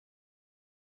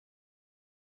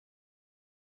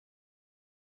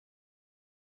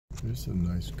There's some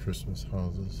nice Christmas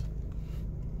houses.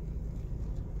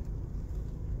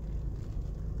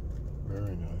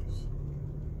 Very nice.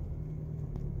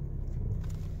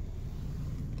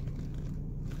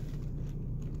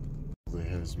 He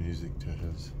has music to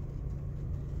his.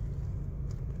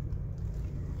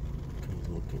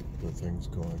 Look at the things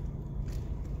going.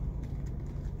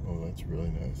 Oh, that's really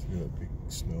nice. Look at that big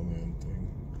snowman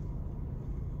thing.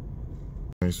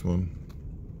 Nice one.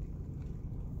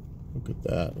 Look at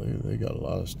that. They got a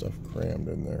lot of stuff crammed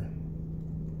in there.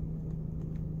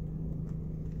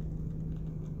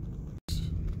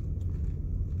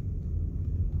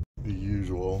 The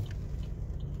usual.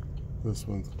 This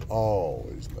one's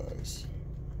always nice.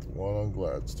 The one on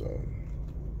Gladstone.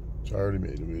 Which I already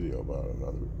made a video about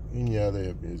another. And yeah, they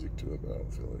have music to it, but I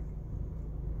don't feel like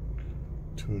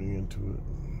tuning into it.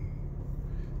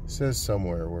 It says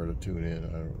somewhere where to tune in. I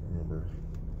don't remember.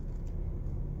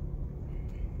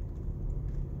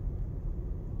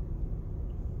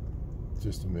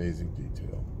 Just amazing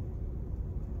detail.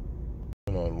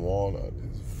 And on Walnut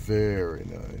is very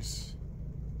nice.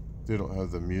 They don't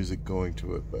have the music going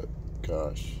to it, but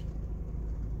gosh,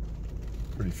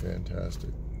 pretty fantastic.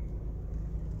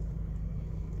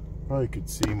 Probably could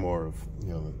see more of,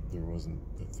 that there wasn't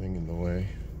the thing in the way.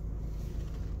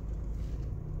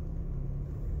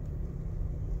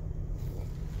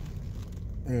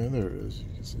 Yeah, there it is.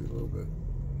 You can see a little bit.